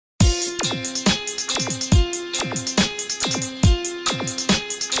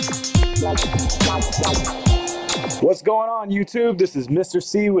What's going on, YouTube? This is Mr.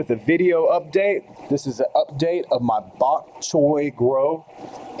 C with a video update. This is an update of my Bok Choy grow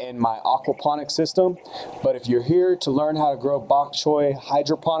in my aquaponic system. But if you're here to learn how to grow Bok Choy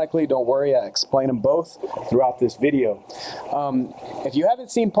hydroponically, don't worry, I explain them both throughout this video. If you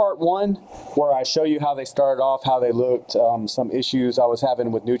haven't seen part one, where I show you how they started off, how they looked, some issues I was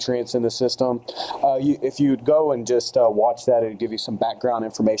having with nutrients in the system, if you'd go and just watch that, it'd give you some background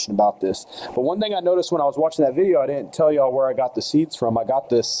information about this. But one thing I noticed when I was watching that video, I didn't tell y'all where I got the seeds from. I got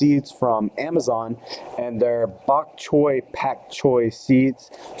the seeds from Amazon, and they're Bok Choy Pak Choy seeds,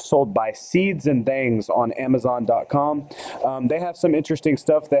 sold by Seeds and Things on Amazon.com. They have some interesting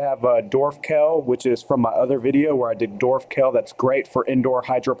stuff. They have dwarf kale, which is from my other video where I did dwarf kale. That's great for indoor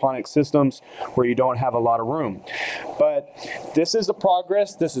hydroponic systems where you don't have a lot of room. But this is the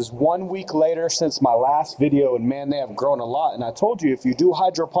progress. This is 1 week later since my last video, and man, they have grown a lot. And I told you, if you do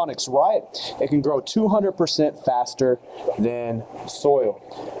hydroponics right, it can grow 200% faster than soil.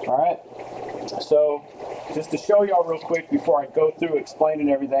 All right. So just to show y'all real quick before I go through explaining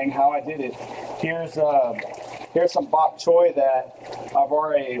everything how I did it, here's some Bok Choy that I've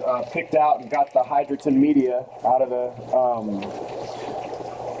already picked out and got the hydroton media out of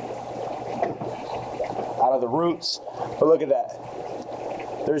the roots. But look at that.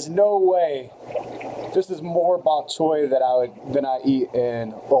 There's no way. This is more Bok Choy than I eat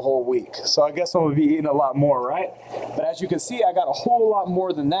in a whole week. So I guess I'm gonna be eating a lot more, right? But as you can see, I got a whole lot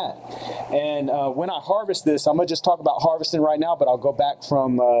more than that. And when I harvest this, I'm gonna just talk about harvesting right now, but I'll go back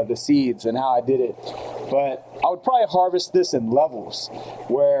from the seeds and how I did it. But I would probably harvest this in levels,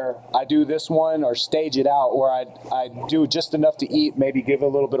 where I do this one or stage it out, where I do just enough to eat, maybe give a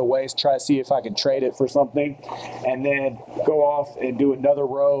little bit of waste, try to see if I can trade it for something, and then go off and do another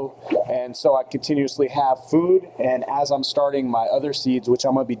row. And so I continuously have food, and as I'm starting my other seeds, which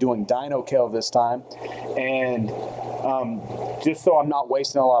I'm going to be doing dino kale this time, and just so I'm not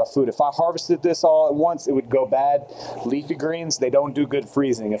wasting a lot of food. If I harvested this all at once, it would go bad. Leafy greens, they don't do good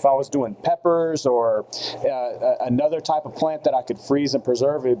freezing. If I was doing peppers or another type of plant that I could freeze and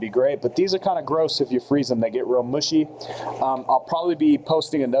preserve, it'd be great. But these are kind of gross if you freeze them. They get real mushy. I'll probably be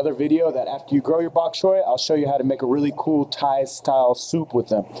posting another video that after you grow your Bok Choy, I'll show you how to make a really cool Thai style soup with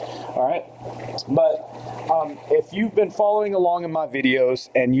them. All right. But if you've been following along in my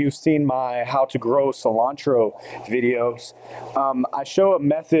videos and you've seen my how to grow cilantro videos, I show a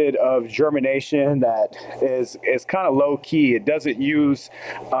method of germination that is kind of low key. It doesn't use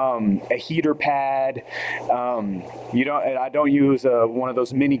a heater pad. I don't use one of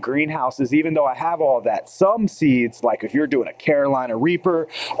those mini greenhouses, even though I have all that. Some seeds, like if you're doing a Carolina Reaper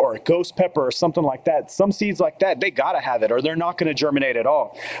or a ghost pepper or something like that, some seeds like that, they gotta have it or they're not gonna germinate at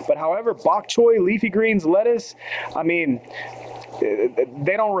all. But however, Bok Choy, leafy greens, lettuce, I mean,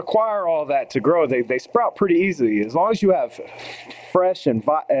 they don't require all that to grow. They sprout pretty easily. As long as you have fresh and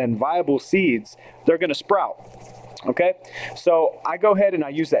viable seeds, they're going to sprout. Okay, so I go ahead and I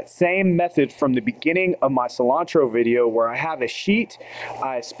use that same method from the beginning of my cilantro video, where I have a sheet,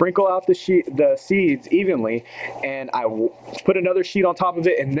 I sprinkle out the seeds evenly, and I put another sheet on top of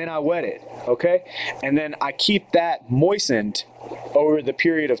it, and then I wet it. Okay, and then I keep that moistened over the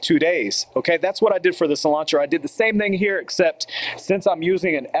period of 2 days. Okay, that's what I did for the cilantro. I did the same thing here, except since I'm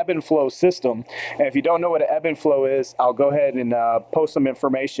using an ebb and flow system, and if you don't know what an ebb and flow is, I'll go ahead and post some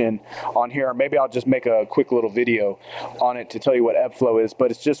information on here, or maybe I'll just make a quick little video on it to tell you what ebb flow is.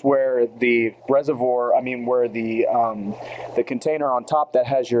 But it's just where the reservoir, where the container on top that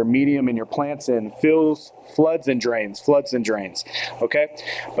has your medium and your plants in fills, floods and drains. Okay,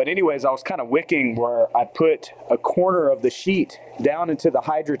 but anyways, I was kind of wicking where I put a corner of the sheet down into the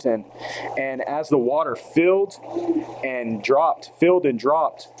hydroton, and as the water filled and dropped,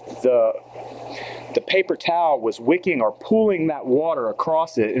 the paper towel was wicking or pooling that water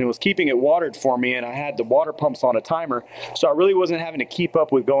across it, and it was keeping it watered for me, and I had the water pumps on a timer, so I really wasn't having to keep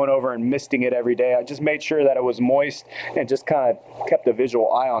up with going over and misting it every day. I just made sure that it was moist and just kind of kept a visual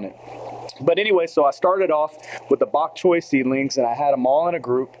eye on it. But anyway, so I started off with the Bok Choy seedlings, and I had them all in a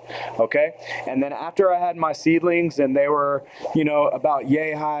group, okay? And then after I had my seedlings, and they were, about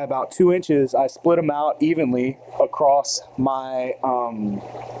yay high, about 2 inches, I split them out evenly across my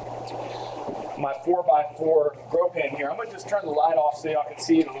my 4x4 grow pen here. I'm gonna just turn the light off so y'all can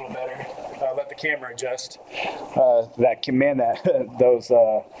see it a little better. Let the camera adjust. Those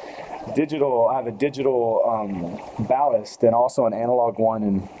digital. I have a digital ballast and also an analog one,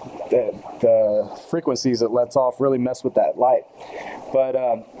 and the frequencies it lets off really mess with that light. But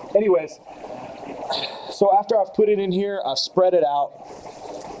anyways, so after I've put it in here, I've spread it out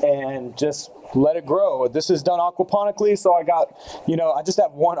and just let it grow. This is done aquaponically, so I got, you know, I just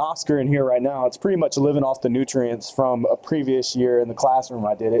have one Oscar in here right now. It's pretty much living off the nutrients from a previous year in the classroom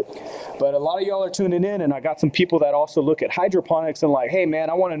I did it. But a lot of y'all are tuning in, and I got some people that also look at hydroponics and like, hey man,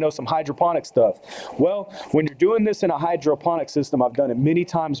 I want to know some hydroponic stuff. Well, when you're doing this in a hydroponic system, I've done it many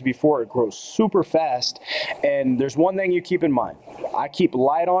times before, it grows super fast. And there's one thing you keep in mind. I keep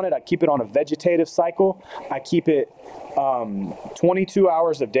light on it. I keep it on a vegetative cycle. I keep it 22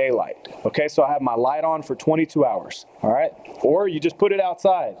 hours of daylight. Okay, so I have my light on for 22 hours. All right, or you just put it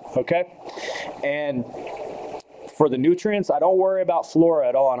outside. Okay, and for the nutrients, I don't worry about flora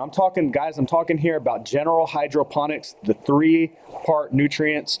at all. And I'm talking, guys, I'm talking here about general hydroponics, the 3-part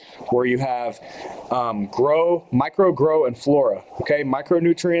nutrients where you have grow, micro, grow, and flora. Okay,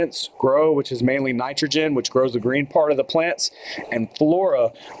 micronutrients, grow, which is mainly nitrogen, which grows the green part of the plants, and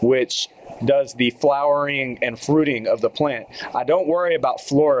flora, which does the flowering and fruiting of the plant. I don't worry about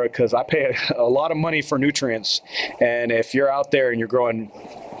flora because I pay a lot of money for nutrients. And if you're out there and you're growing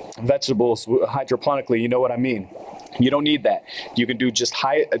vegetables hydroponically, you know what I mean. You don't need that. You can do just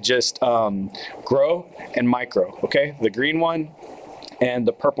grow and micro. Okay, the green one and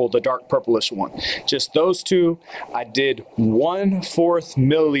the purple, the dark purplish one. Just those two. I did 1/4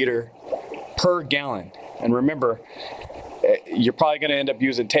 milliliter per gallon. And remember, you're probably going to end up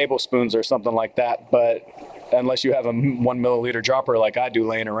using tablespoons or something like that, but unless you have a 1 milliliter dropper like I do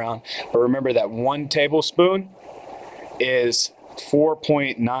laying around. But remember that 1 tablespoon is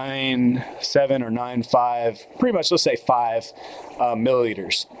 4.97 or 95, pretty much, let's say 5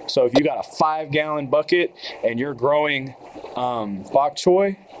 milliliters. So if you got a 5-gallon bucket and you're growing bok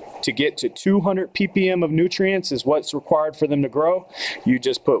choy, to get to 200 ppm of nutrients is what's required for them to grow, you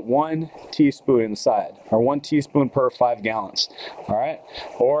just put 1 teaspoon inside, or 1 teaspoon per 5 gallons. All right,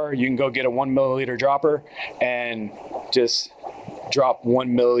 or you can go get a 1 milliliter dropper and just drop 1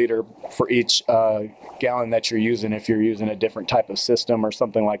 milliliter for each gallon that you're using, if you're using a different type of system or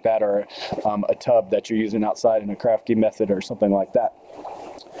something like that, or a tub that you're using outside in a crafty method or something like that.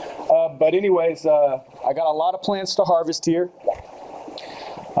 But anyways, I got a lot of plants to harvest here.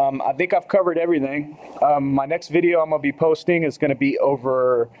 I think I've covered everything. My next video I'm going to be posting is going to be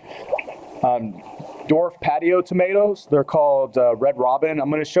over dwarf patio tomatoes. They're called Red Robin. I'm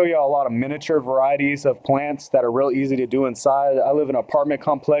going to show you a lot of miniature varieties of plants that are real easy to do inside. I live in an apartment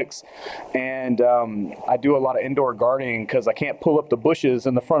complex, and I do a lot of indoor gardening because I can't pull up the bushes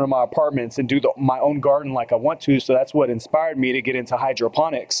in the front of my apartments and do my own garden like I want to. So that's what inspired me to get into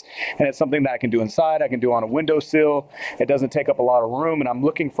hydroponics. And it's something that I can do inside. I can do on a windowsill. It doesn't take up a lot of room, and I'm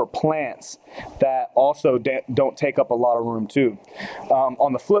looking for plants that also don't take up a lot of room too.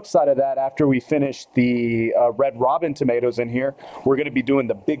 On the flip side of that, after we finish the Red Robin tomatoes in here, we're going to be doing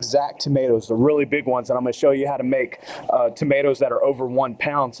the Big Zack tomatoes, the really big ones, and I'm going to show you how to make tomatoes that are over 1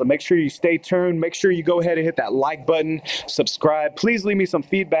 pound. So make sure you stay tuned. Make sure you go ahead and hit that like button, subscribe. Please leave me some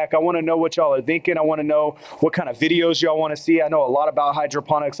feedback. I want to know what y'all are thinking. I want to know what kind of videos y'all want to see. I know a lot about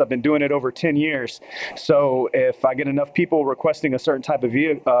hydroponics. I've been doing it over 10 years. So if I get enough people requesting a certain type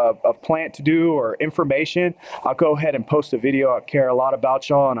of plant to do or information, I'll go ahead and post a video. I care a lot about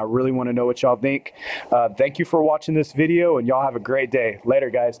y'all, and I really want to know what y'all think. Thank you for watching this video, and y'all have a great day. Later,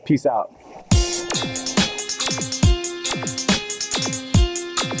 guys. Peace out.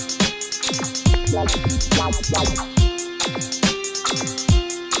 Wow.